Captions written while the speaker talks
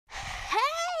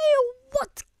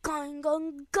going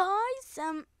on, guys?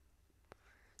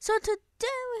 So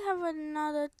today we have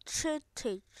another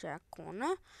Chitty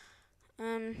corner.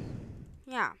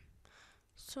 Yeah.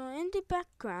 So in the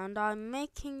background, I'm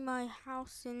making my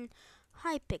house in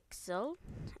Hypixel,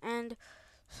 and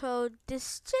so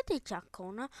this Chitty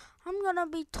corner, I'm gonna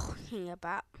be talking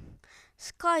about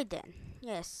Skyden.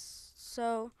 Yes.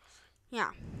 So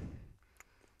yeah,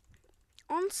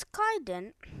 on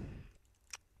Skyden,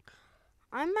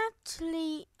 I'm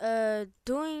actually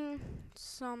doing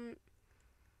some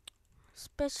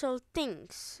special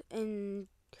things in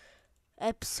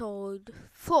episode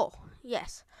 4.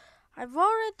 Yes, I've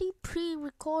already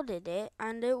pre-recorded it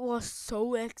and it was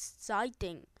so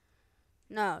exciting.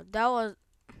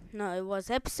 It was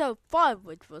episode 5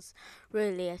 which was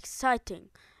really exciting.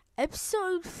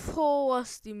 Episode 4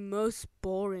 was the most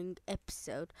boring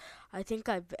episode I think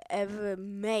I've ever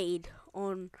made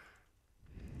on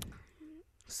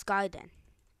Skyden.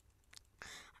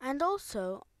 And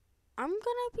also, I'm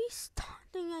gonna be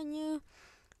starting a new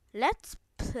Let's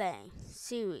Play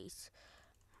series,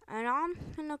 and I'm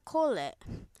gonna call it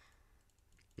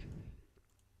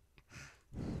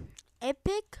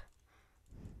Epic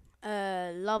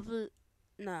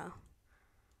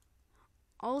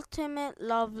Ultimate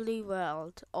Lovely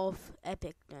World of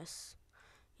Epicness.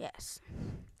 Yes.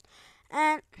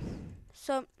 And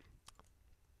so,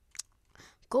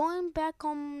 going back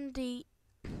on the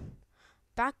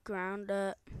background,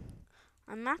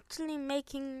 I'm actually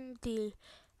making the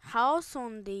house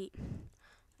on the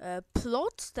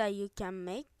plots that you can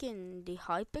make in the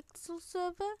Hypixel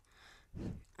server,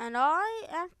 and I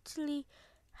actually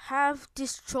have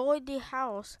destroyed the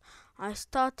house I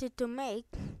started to make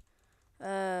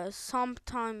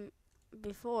sometime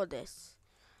before this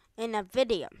in a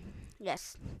video.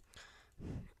 Yes,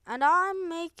 and I'm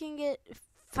making it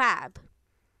fab.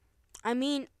 I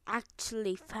mean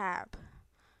actually fab.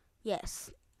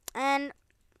 Yes, and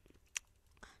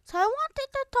so I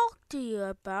wanted to talk to you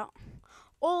about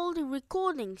all the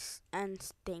recordings and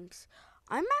things.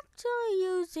 I'm actually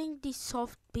using the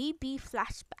Soft BB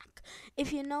flashback.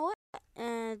 If you know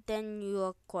it, then you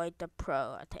are quite a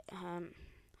pro at it.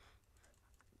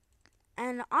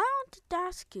 And I wanted to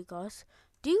ask you guys,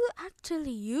 do you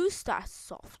actually use that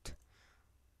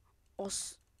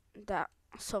that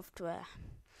software?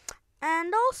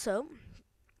 And also,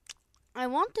 I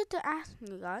wanted to ask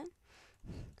you guys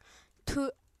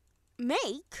to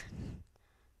make,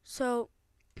 so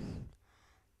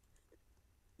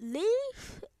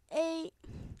leave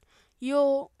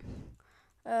your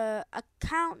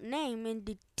account name in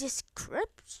the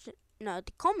description, the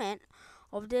comment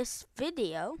of this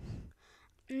video,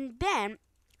 and then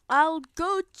I'll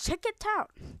go check it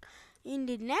out in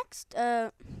the next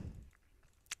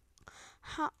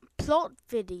plot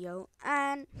video.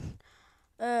 And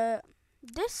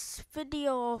this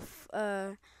video of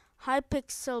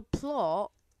Hypixel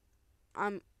plot,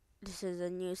 this is a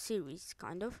new series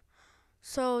kind of.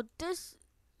 So this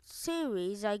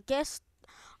series, I guess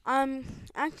I'm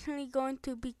actually going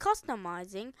to be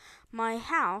customizing my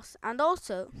house and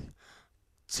also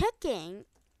checking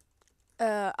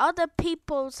other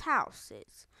people's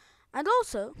houses. And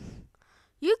also,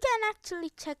 you can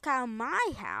actually check out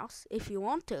my house if you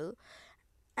want to,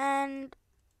 and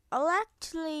I'll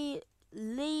actually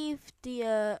leave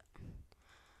the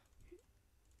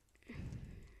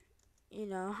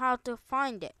how to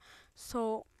find it.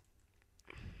 So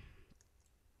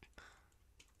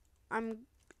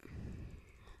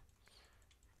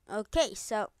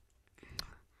so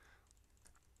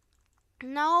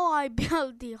now I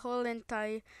built the whole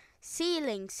entire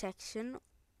ceiling section.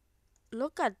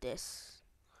 Look at this.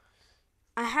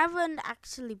 I haven't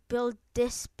actually built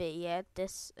this bit yet,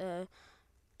 this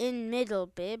in middle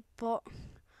bit, but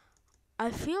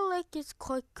I feel like it's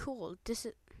quite cool. This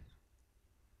is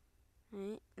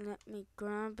let me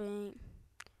grab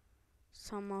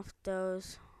some of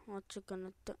those. What you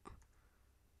gonna do?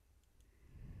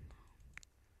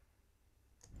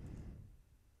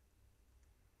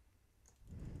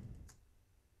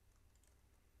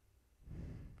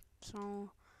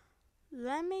 So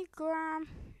let me grab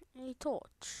a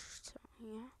torch. So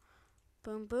yeah,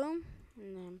 boom, boom,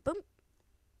 and then boom.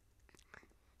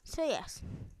 So yes.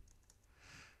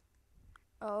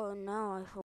 Oh no, I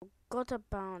forgot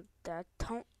about that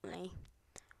totally.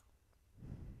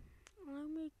 Let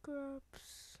me grab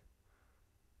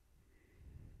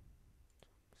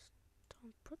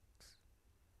some bricks.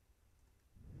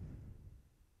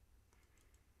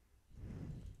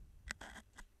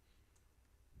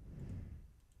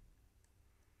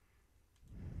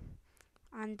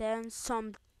 And then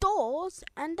some doors,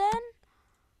 and then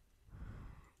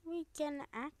we can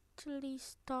actually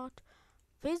start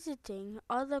visiting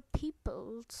other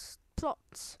people's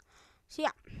plots. So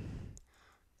yeah,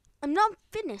 I'm not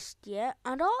finished yet,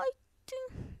 and I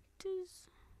think this.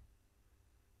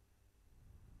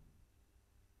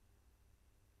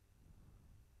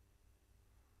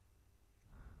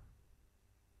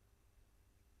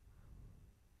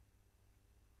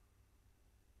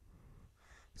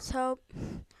 So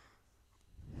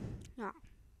yeah,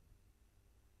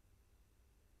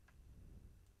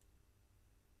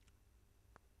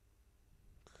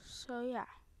 so yeah.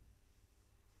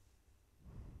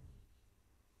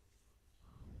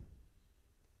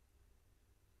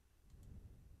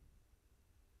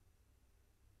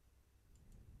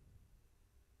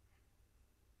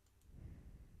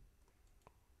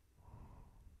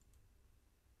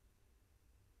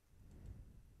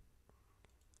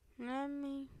 Let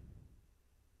me.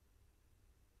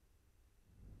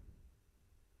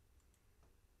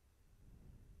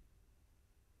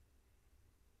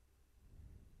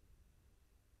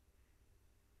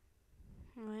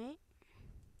 Wait.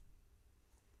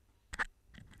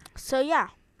 So yeah,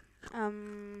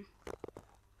 um,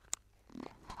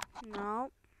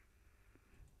 no.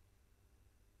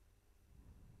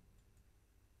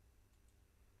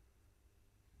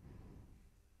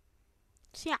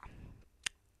 So yeah,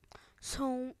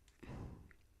 so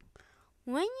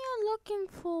when you're looking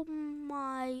for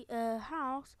my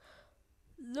house,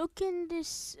 look in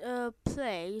this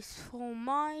place for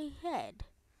my head.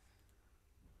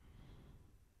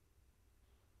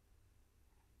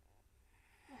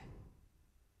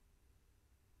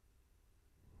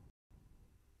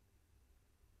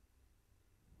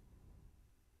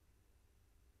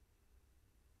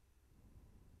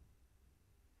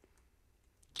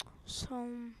 So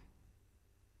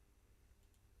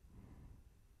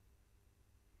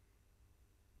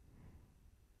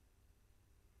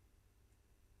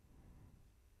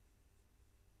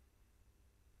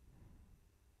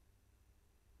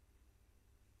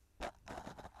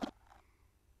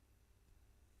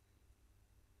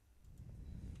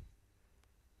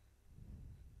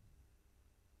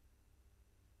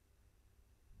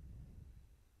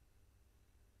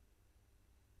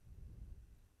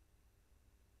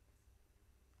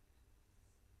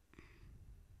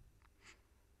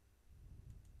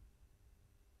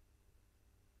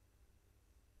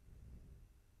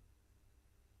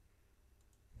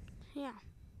yeah,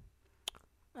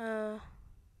 uh,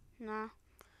 nah.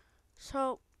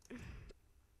 So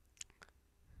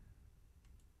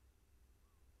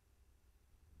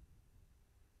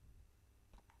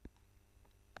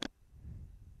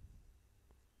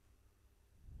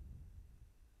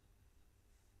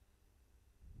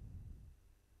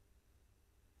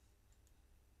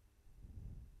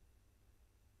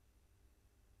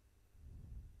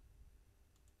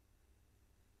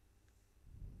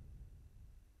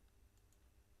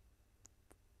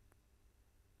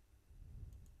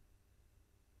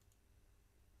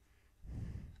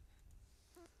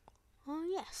oh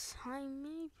yes, I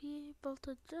may be able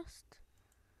to just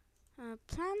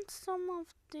plant some of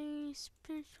the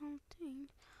special things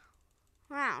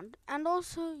around. And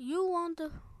also, you want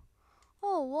the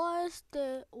oh, where's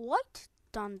the white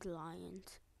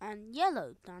dandelions and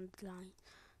yellow dandelions?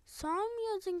 So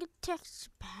I'm using a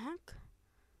texture pack.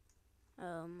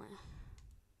 Um,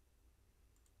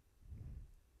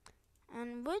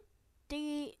 and with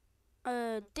the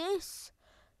this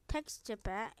texture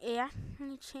pack, it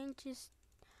actually changes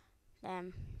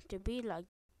them to be like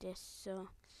this. So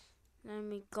let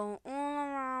me go all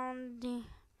around the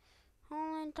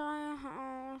whole entire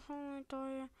house,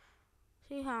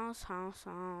 see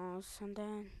house, and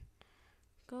then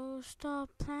go start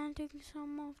planting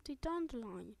some of the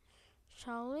dandelion.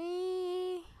 Shall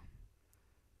we?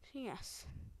 Yes.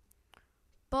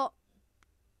 But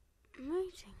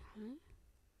amazingly,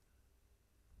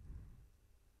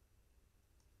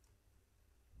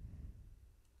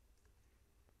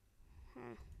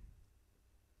 hmm,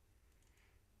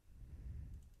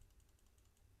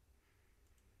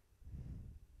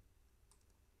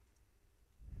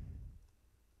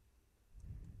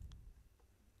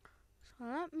 so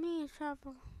let me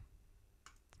travel.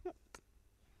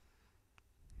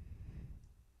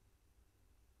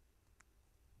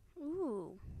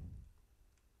 Ooh,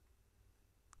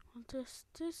 what is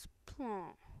this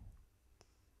plant?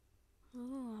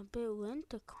 Ooh, a bit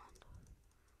winter kind.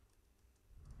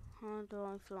 How do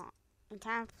I fly? I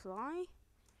can't fly?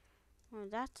 Oh,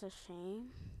 that's a shame.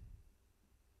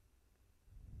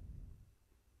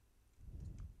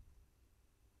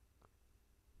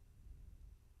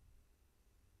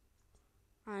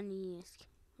 I need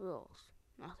rules.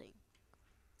 Nothing.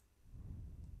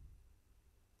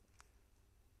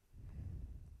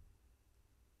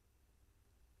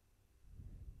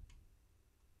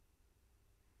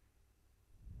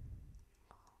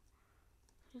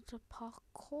 It's a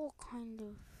parkour kind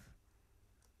of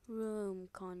room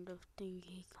kind of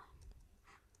thingy.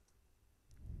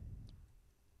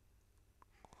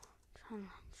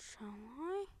 Shall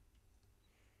I?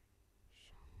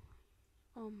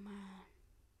 Oh man.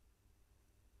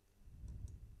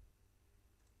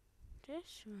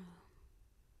 This room.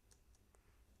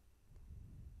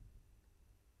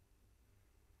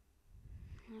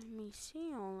 Let me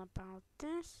see all about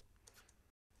this.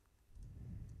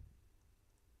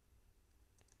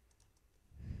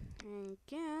 Thank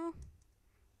you.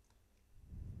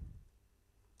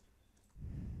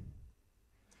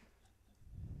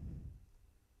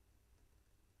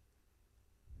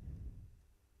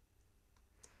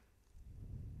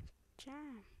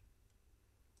 Jam.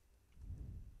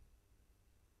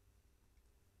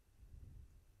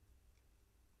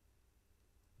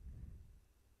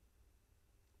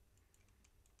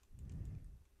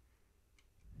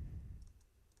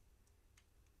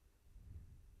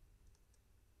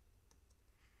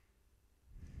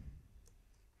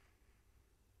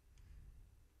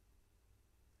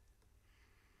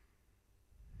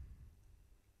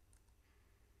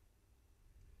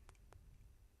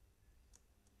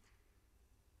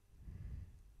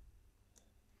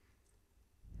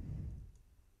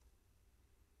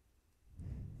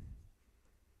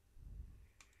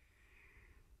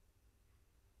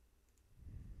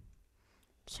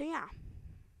 So yeah.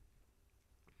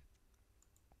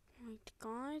 Wait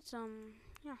guys,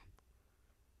 yeah.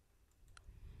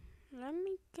 Let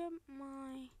me get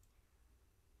my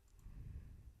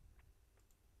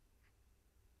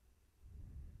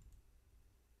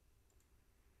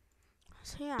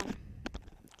yeah.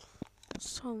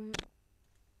 So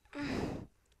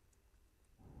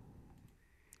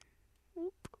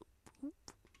oop, oop.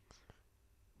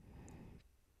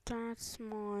 That's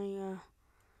my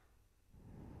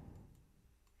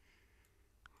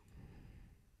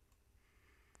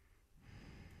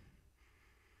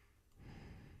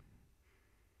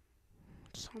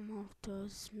some of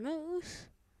those moose.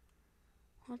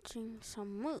 Watching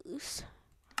some moose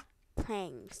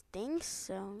playing things,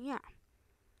 so yeah.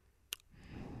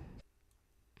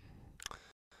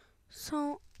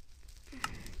 So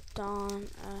done.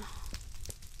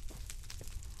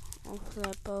 I'll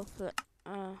flip.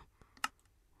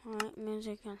 Alright,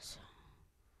 music and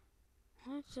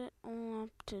what's it all up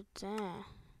to there?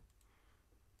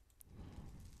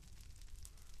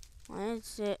 Why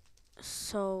is it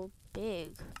so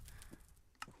big?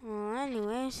 Well,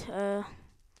 anyways, so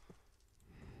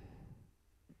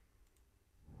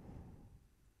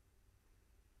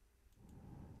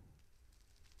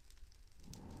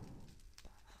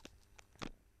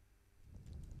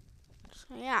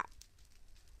yeah.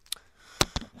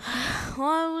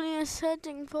 While we are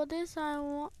searching for this, I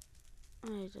want.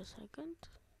 Wait a second.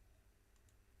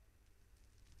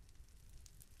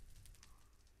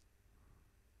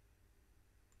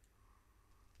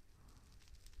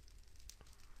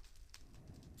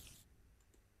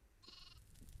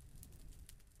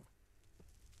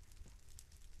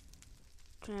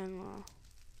 General.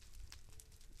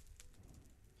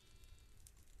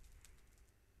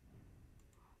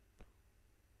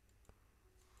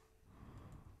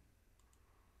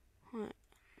 Wait,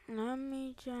 let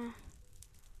me just.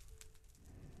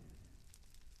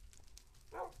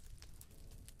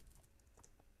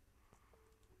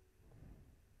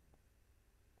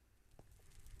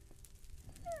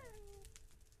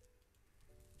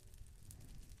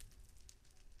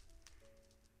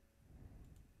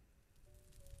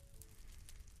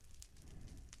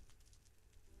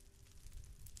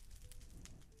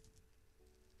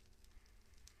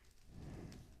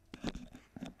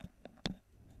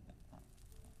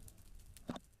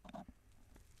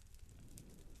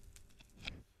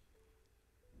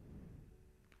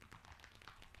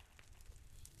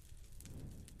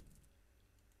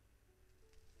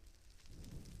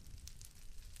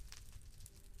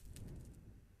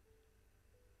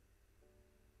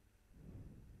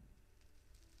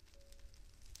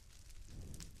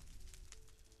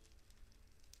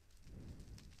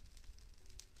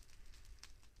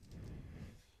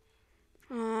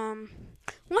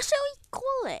 What shall we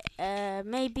call it?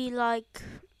 Maybe like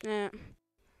big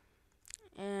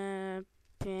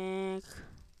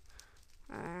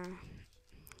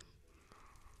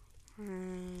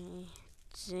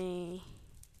the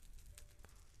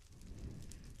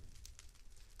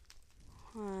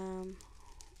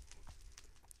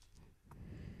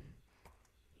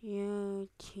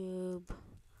YouTube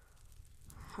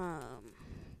home.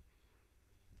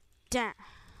 Da.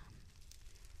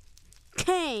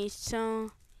 Okay,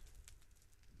 so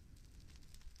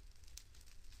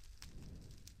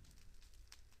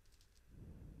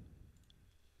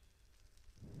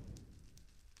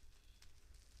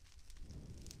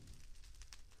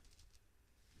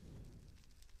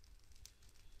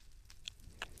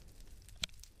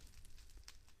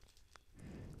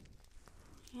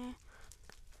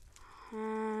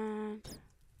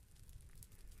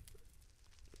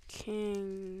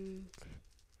King.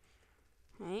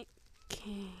 Right.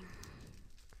 King.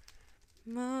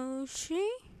 Moshi.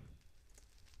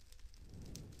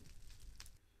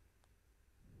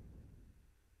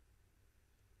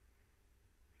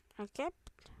 Okay.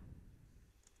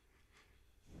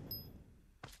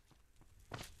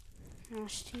 Now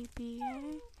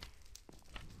CPA.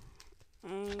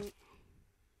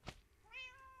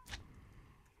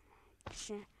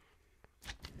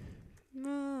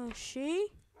 Moshi.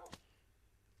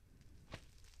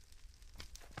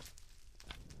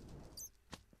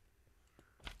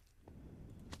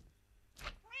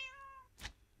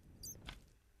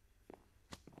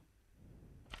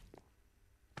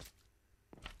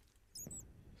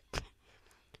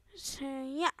 So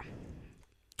yeah.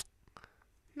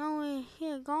 Now we're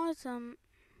here, guys.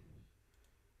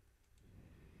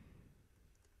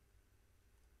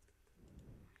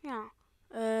 Yeah.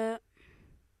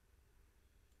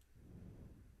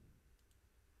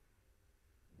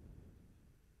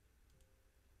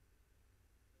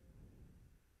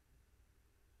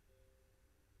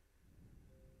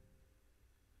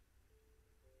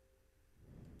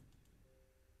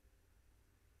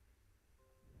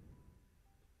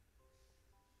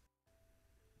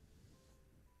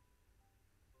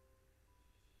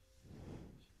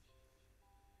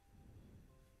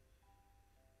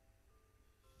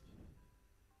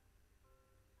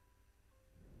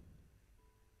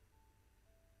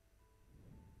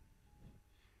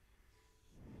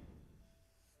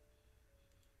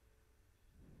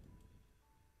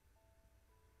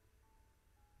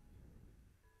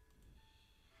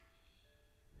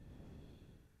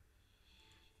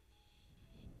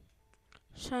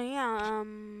 So yeah.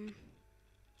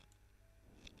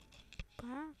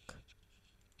 Back.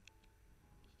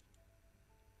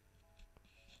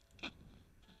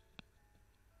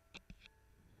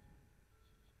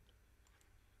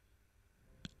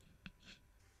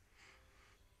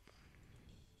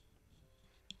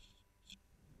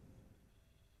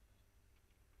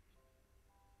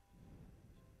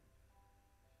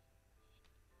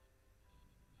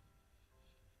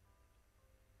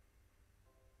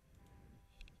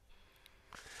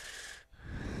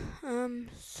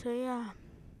 So yeah.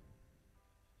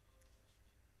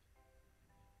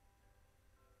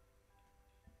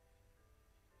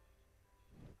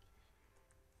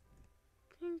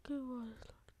 I think it was.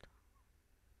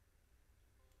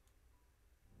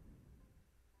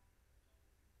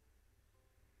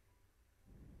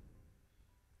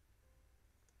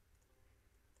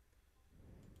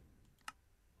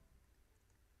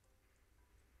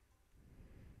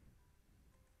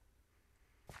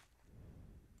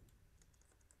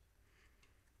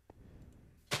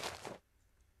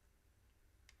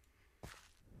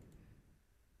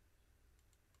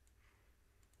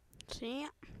 So yeah.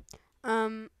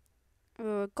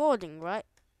 We're recording, right?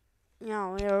 Yeah,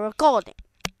 we're recording.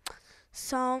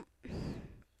 So,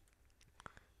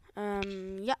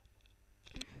 yeah.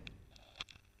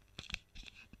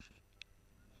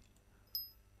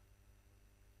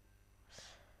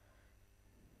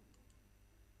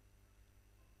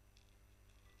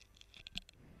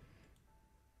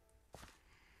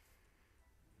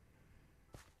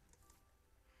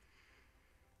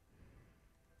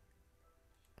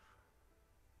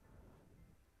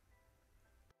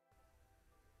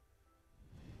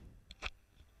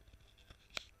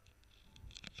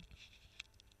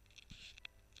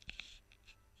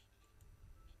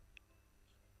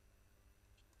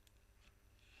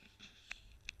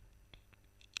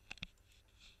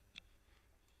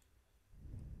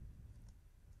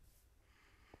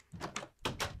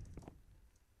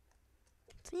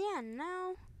 So yeah,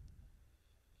 now.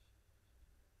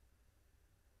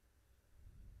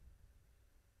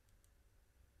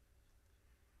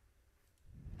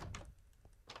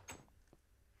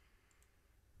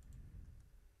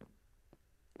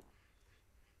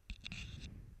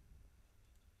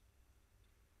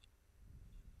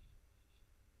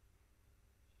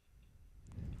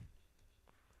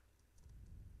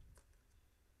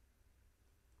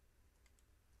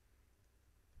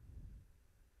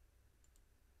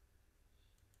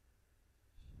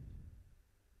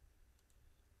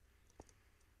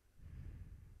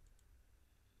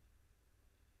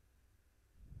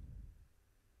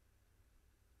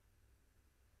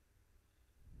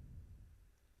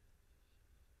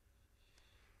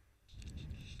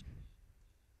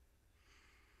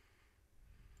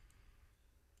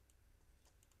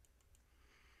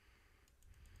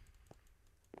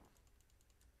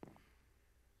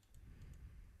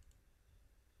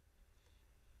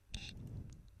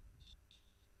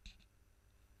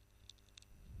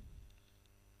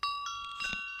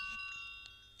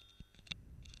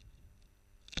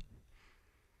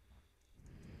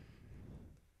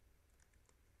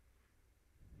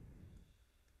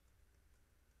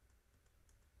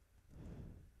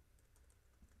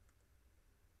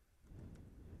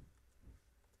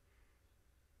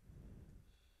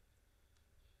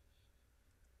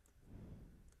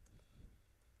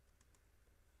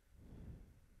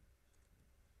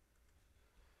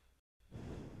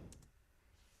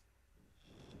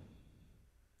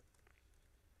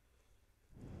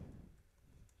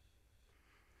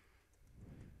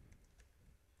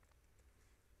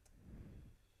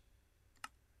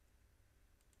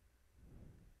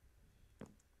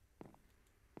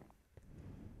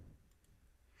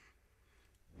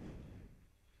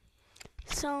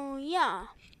 So yeah.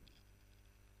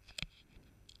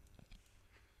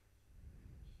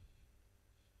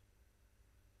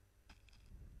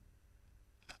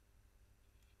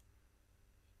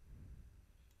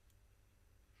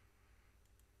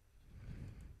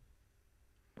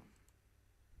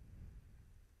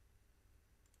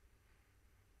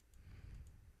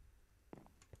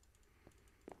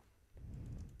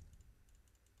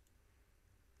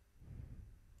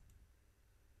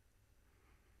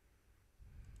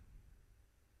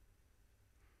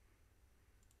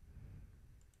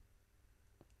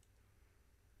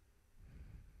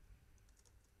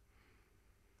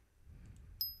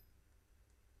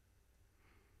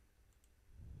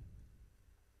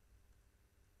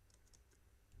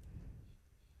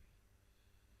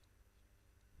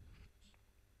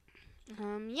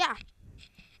 Yeah.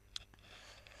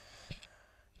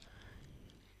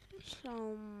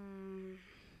 So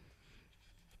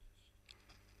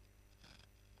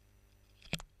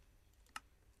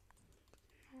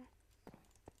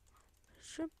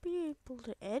should be able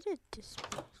to edit this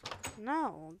place.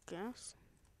 No, I guess.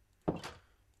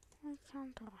 Why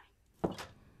can't I?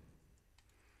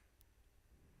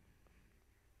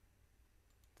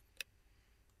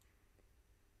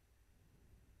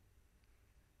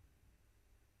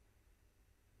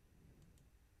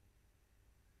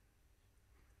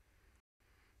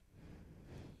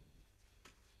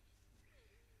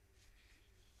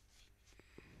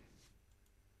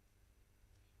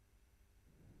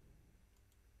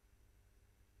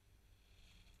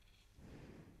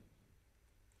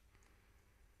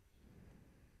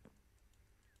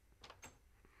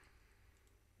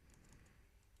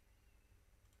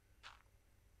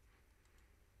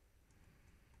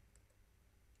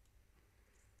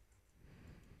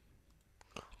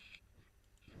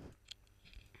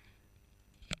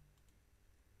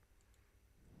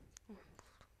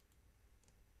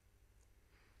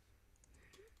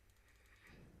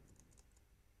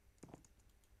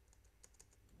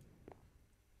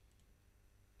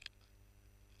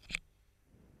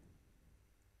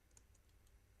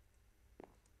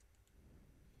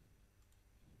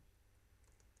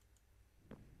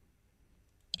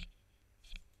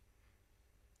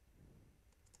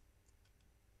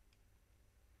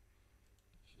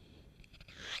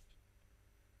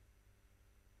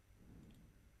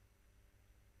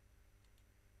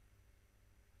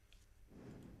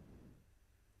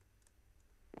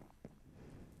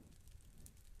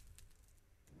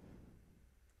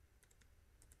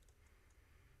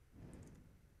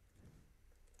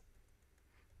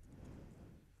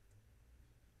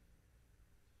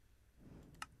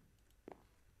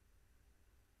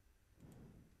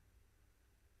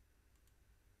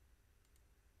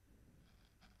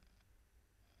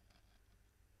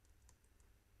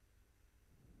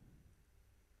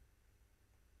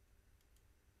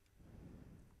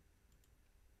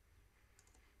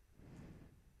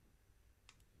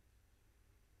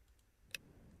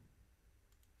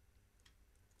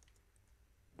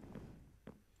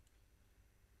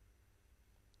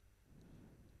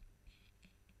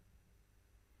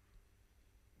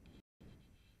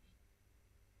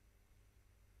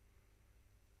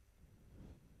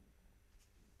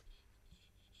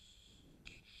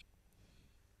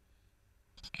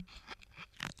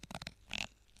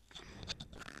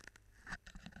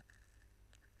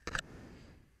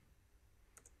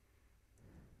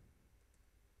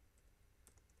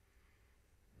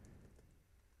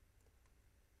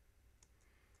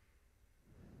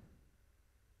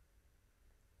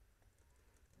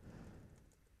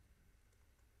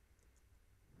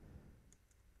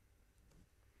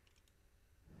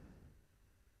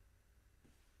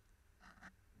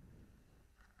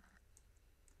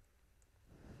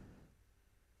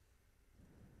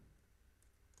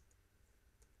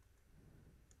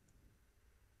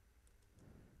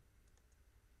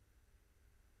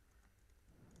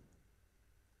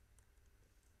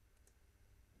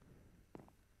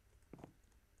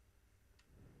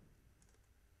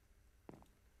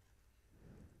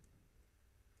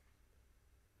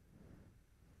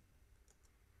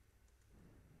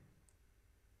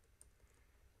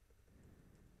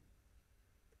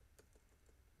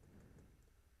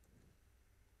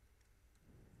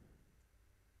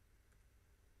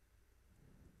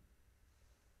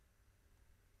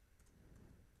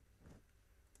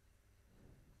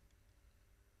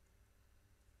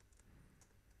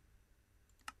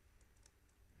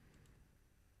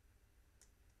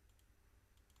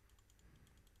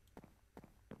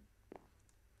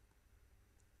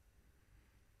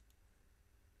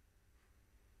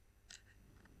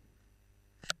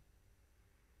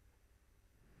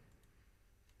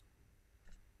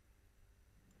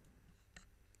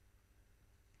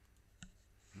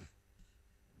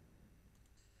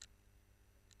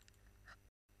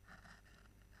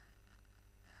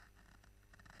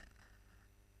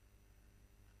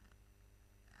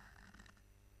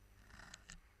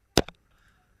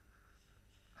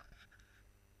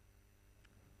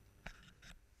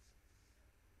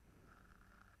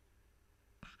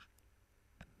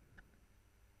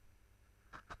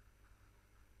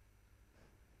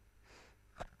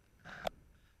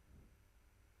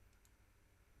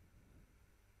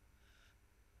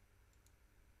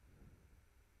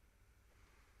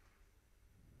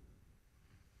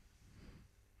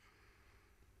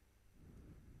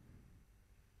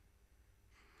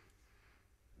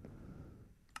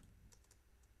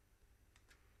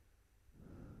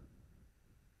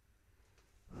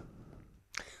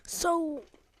 So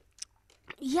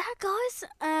yeah, guys.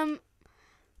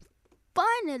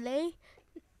 Finally,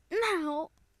 now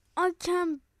I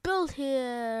can build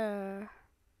here.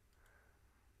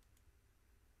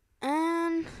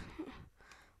 And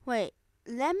wait,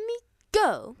 let me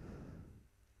go.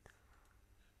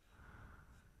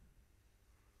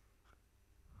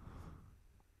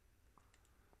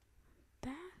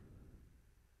 Back.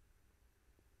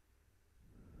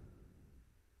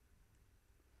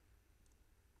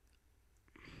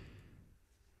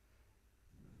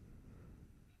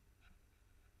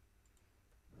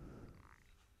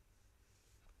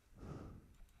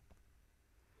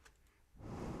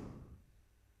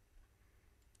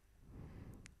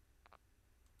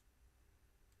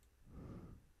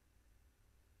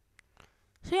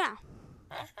 So yeah,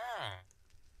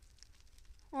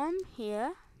 I'm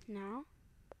here now.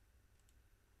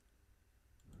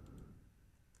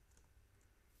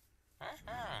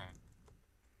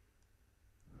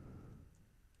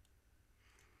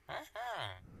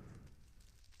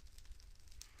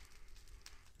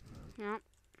 Yeah.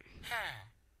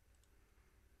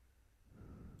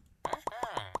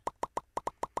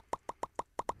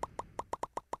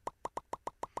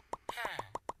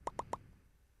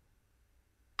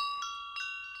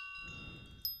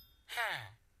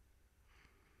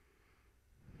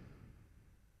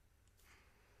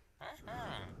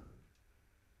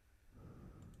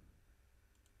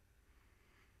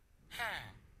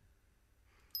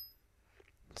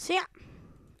 So yeah,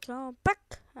 go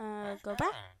back. Go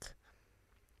back.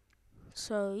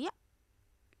 So yeah,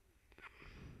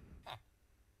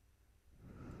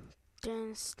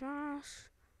 then slash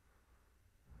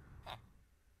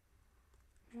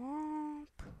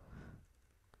warp.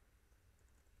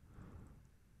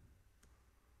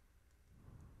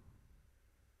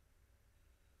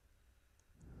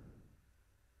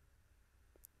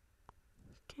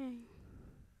 Okay.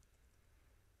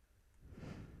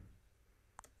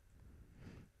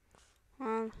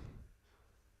 Um.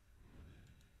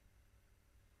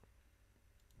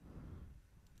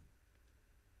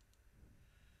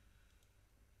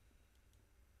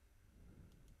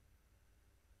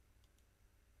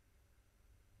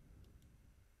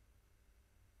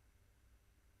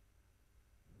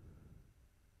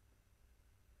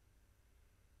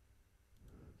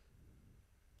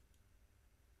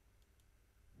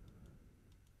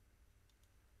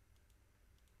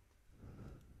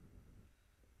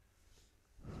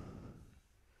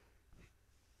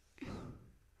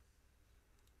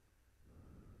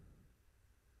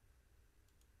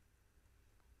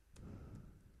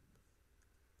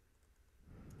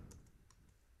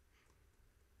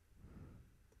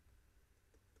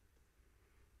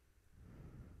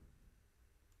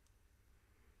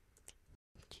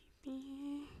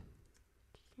 GB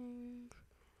King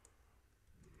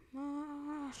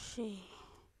Mashi.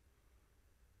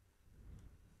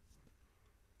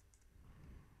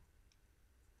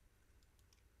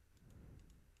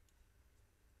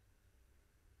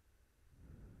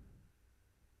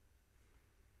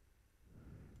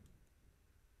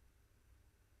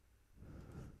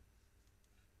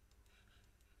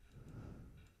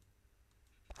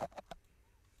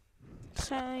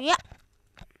 So yeah.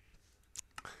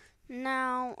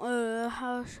 Now,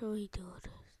 how should we do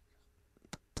this?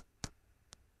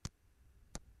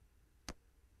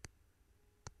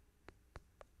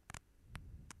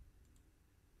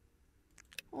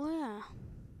 Oh yeah.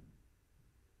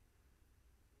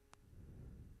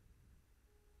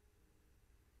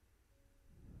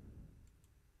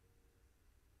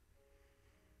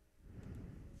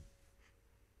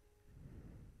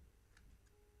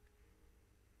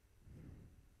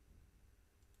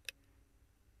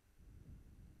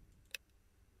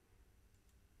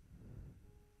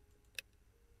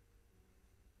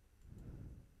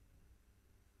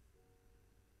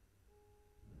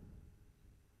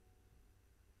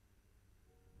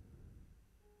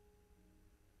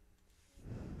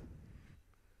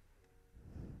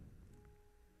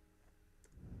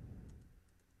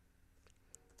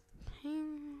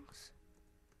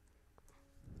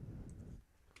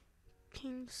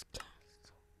 King's Castle.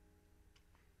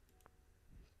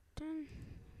 Then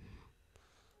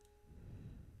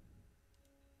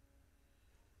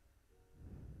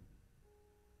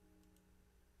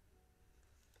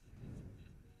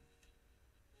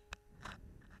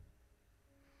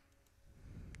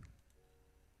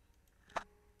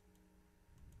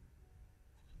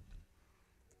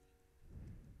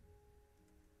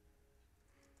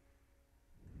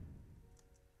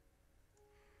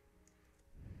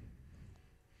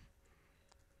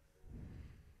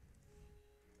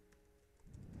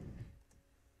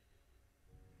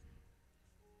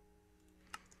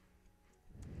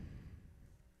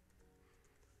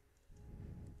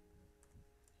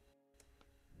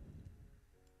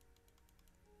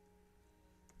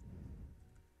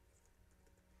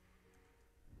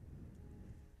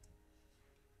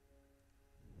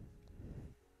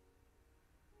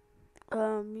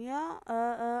Yeah.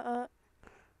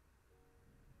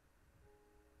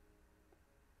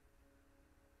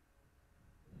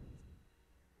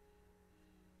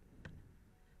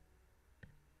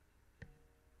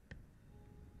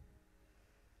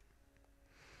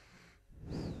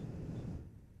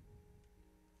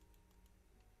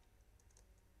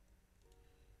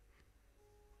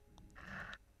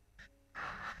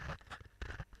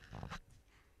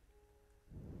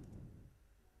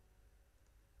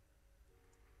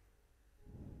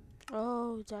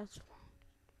 Oh, that's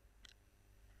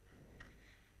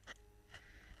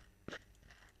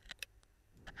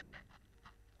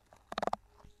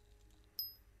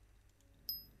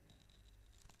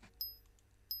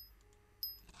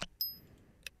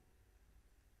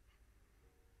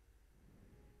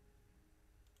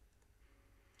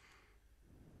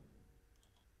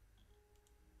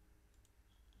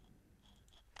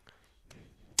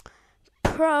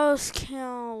pro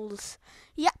skills.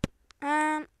 Yep.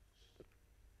 And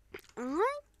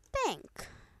I think.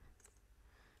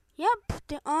 Yep,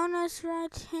 the owner's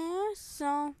right here.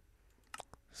 So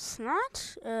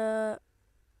snatch. What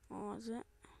was it?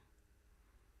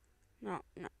 No.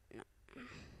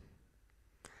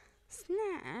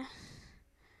 Snatch.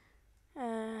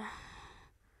 Uh,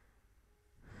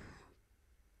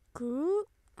 group.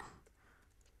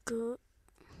 Group.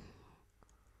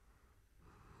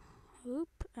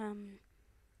 Uh,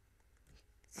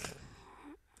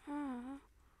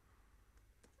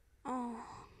 oh.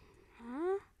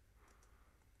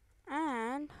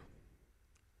 And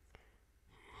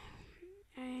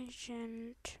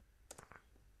agent.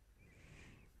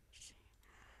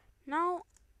 Now,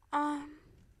 I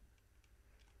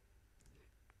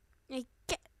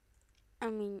get. I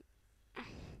mean,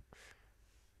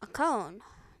 a cone.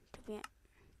 To be.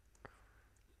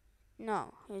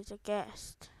 No, he's a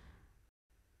guest.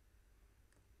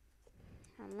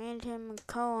 I made him a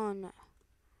cone.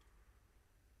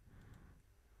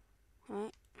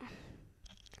 Right?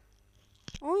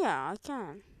 Oh yeah, I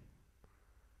can.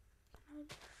 Can I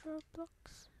throw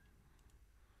blocks?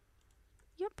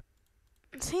 Yep.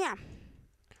 So yeah.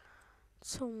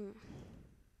 So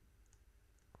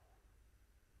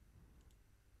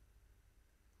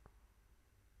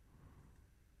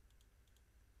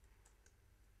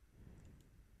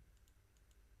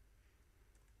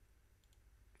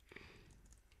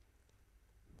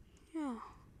yeah.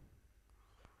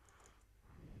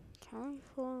 Can we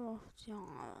fall off the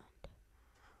island?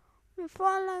 We're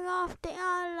falling off the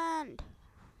island.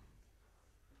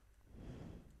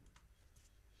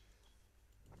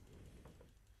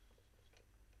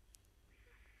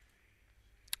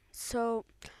 So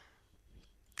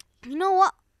you know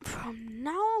what? From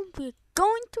now on, we're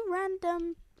going to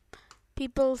random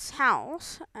people's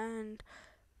house and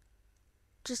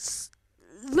just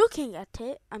looking at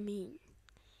it. I mean,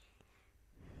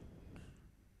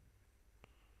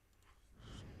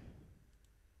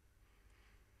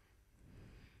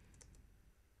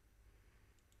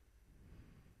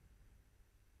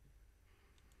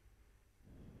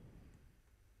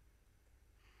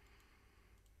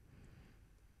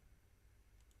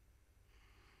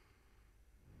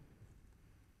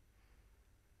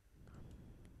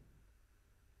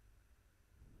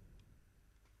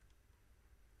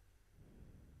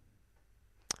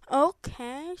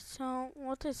 okay. So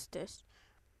what is this?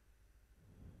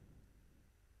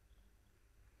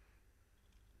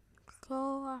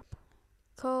 Go up.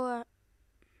 Go up.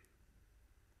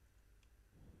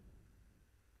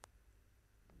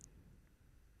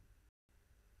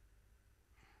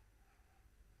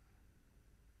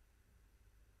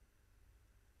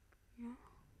 Yeah.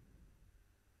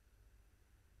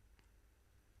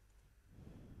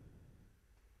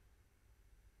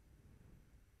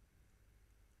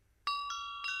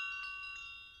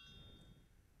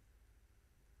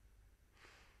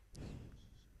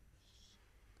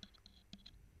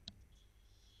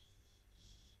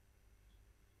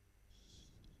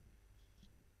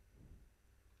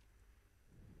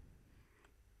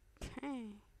 Okay.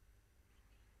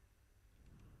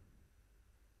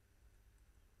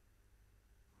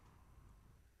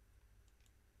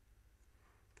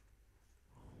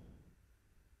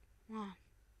 One.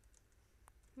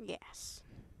 Yes.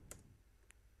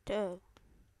 Two.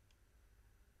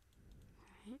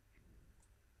 Right.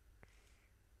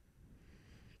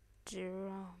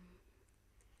 Zero.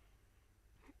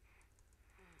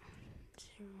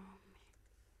 Zero.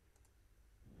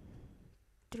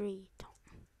 Three.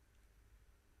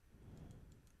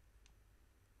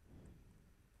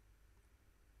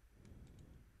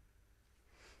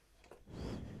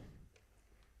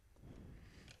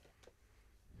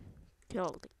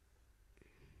 Building.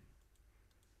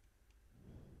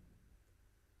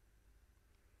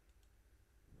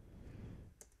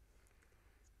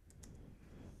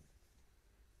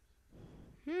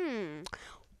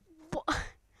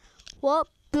 What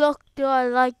block do I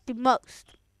like the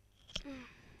most?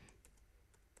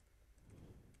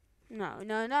 No.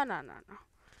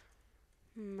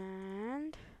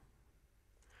 Manned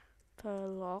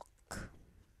block.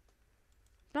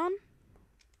 Done.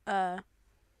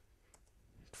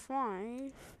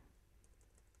 5.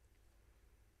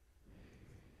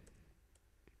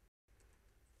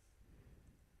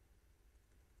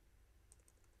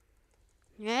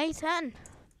 Nathan.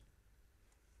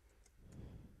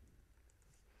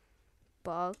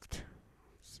 Bugged.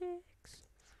 6.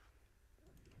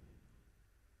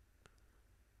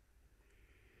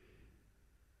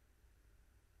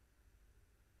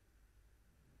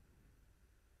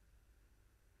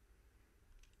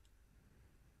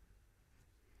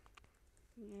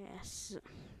 Yes.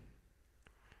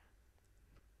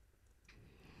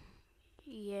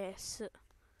 Yes.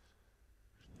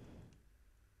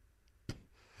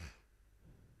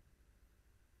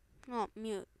 Not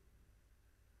mute.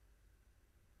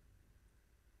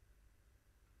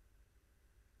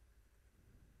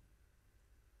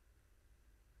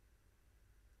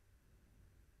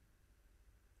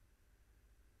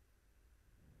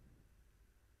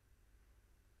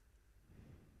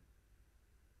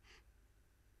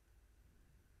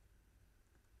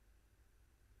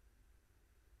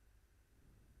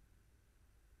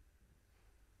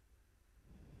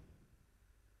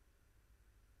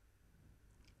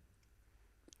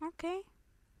 Okay.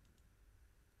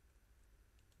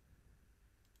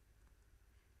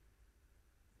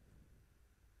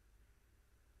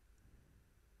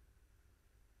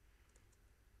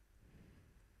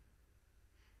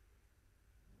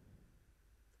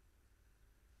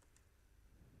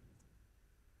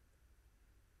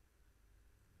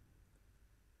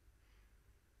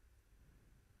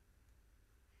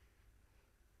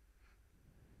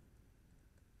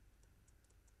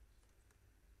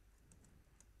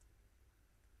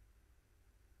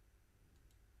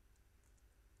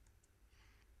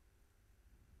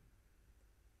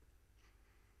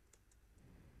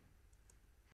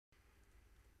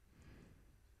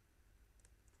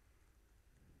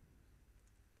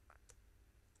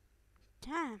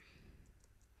 Damn.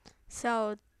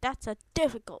 So that's a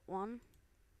difficult one.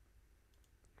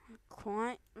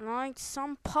 Quite like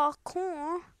some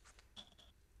parkour.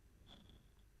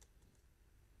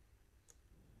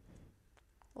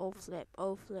 Oh flip.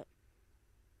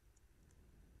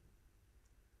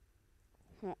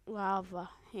 Hot lava.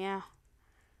 Yeah.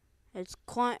 It's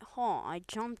quite hot. I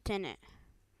jumped in it.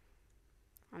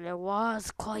 And it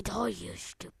was quite hot, you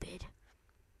stupid.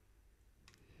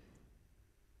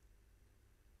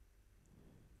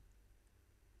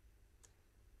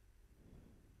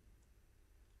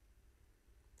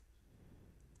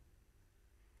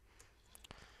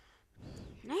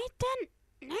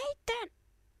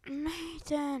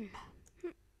 Nathan.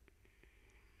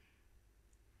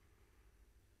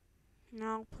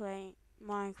 Now play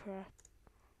Minecraft.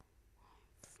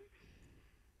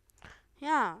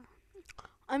 Yeah.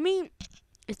 I mean,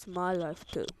 it's my life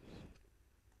too.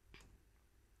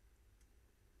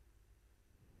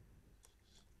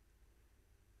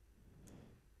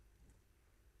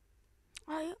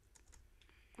 I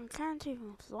can't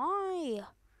even fly.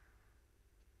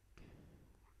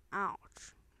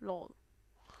 Ouch. Lol.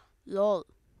 Lol.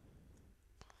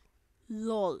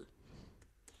 Lol.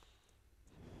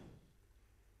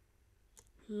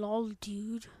 Lol,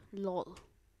 dude. Lol.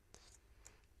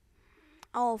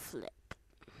 I'll flip.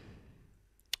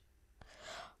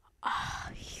 Ah,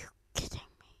 you kidding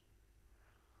me?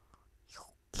 You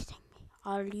kidding me?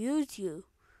 I'll use you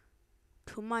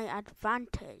to my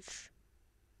advantage.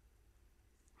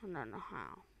 I don't know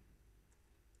how.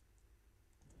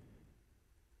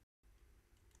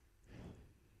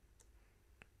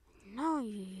 No,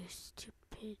 you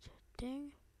stupid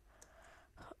thing.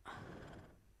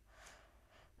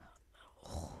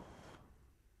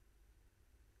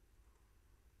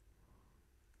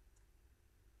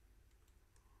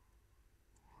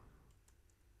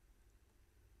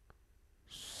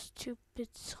 Stupid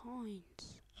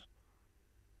signs.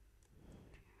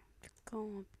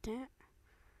 Go up there.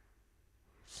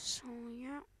 So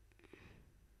yeah.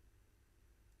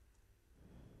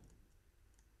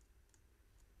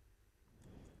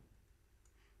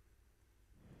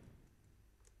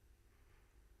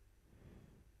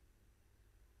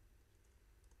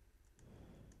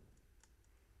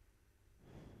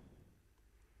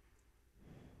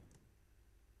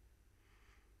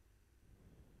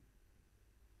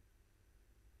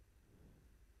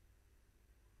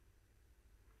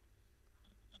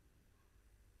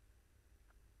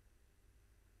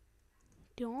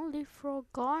 The only frog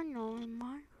I know in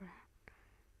Minecraft.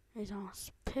 is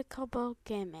Unspeakable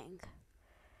Gaming.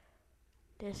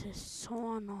 This is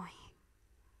so annoying.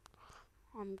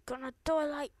 I'm gonna do it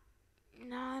like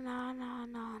no. No.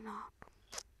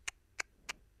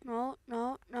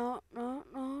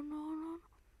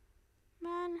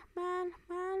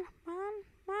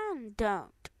 Man,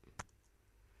 don't.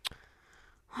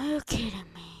 Are you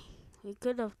kidding me? We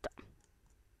could have done.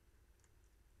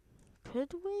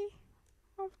 Could we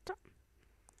have done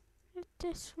it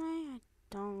this way? I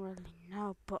don't really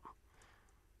know, but I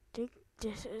think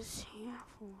this is here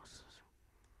for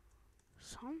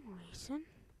some reason.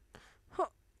 Huh.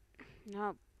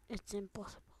 No, it's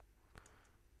impossible.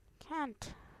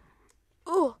 Can't.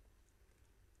 Oh!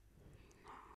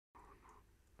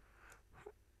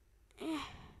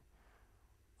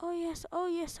 Oh yes.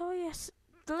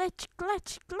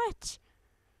 Glitch.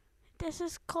 This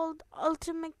is called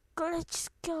ultimate glitch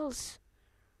skills.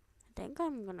 I think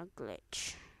I'm gonna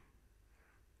glitch.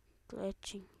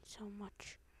 Glitching so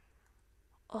much.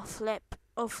 Oh flip.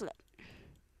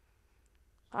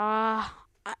 I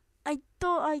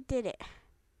thought I did it.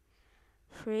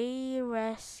 Free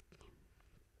rest.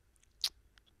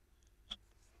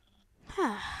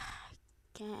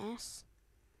 Guess.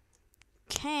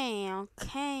 Okay.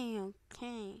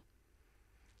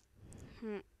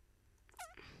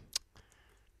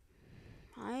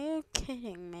 Are you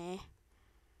kidding me?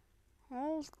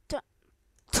 All the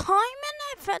time and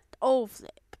effort. Oh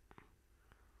flip.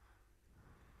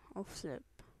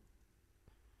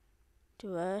 The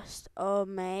worst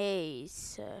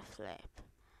maze flip.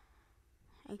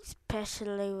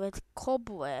 Especially with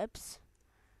cobwebs.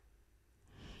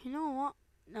 You know what?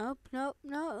 Nope.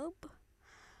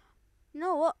 You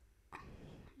know what?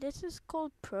 This is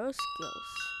called pro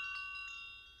skills.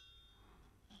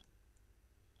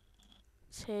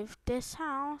 Save this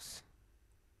house.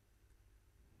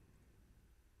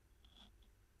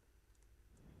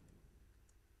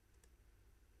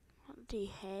 The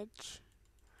hedge.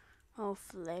 Oh,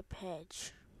 flip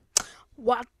hedge.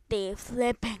 What the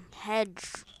flipping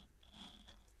hedge?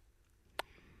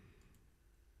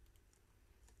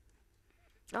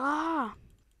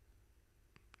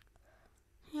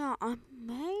 Yeah, I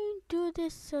may do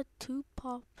this a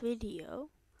 2-part video.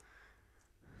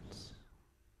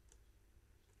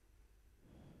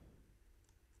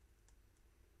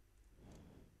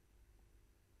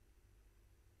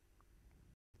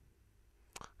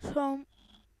 So,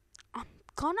 I'm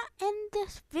gonna end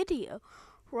this video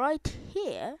right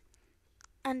here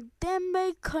and then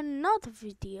make another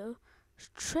video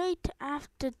straight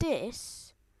after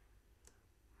this.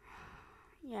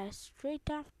 Yeah, straight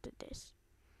after this.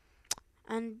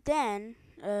 And then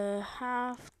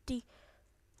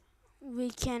we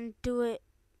can do it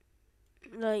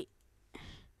like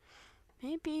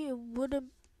maybe it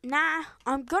wouldn't. Nah,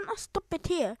 I'm gonna stop it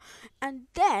here, and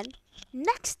then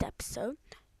next episode,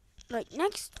 like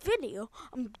next video,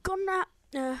 I'm gonna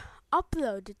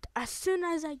upload it as soon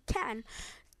as I can.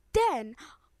 Then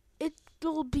it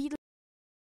will be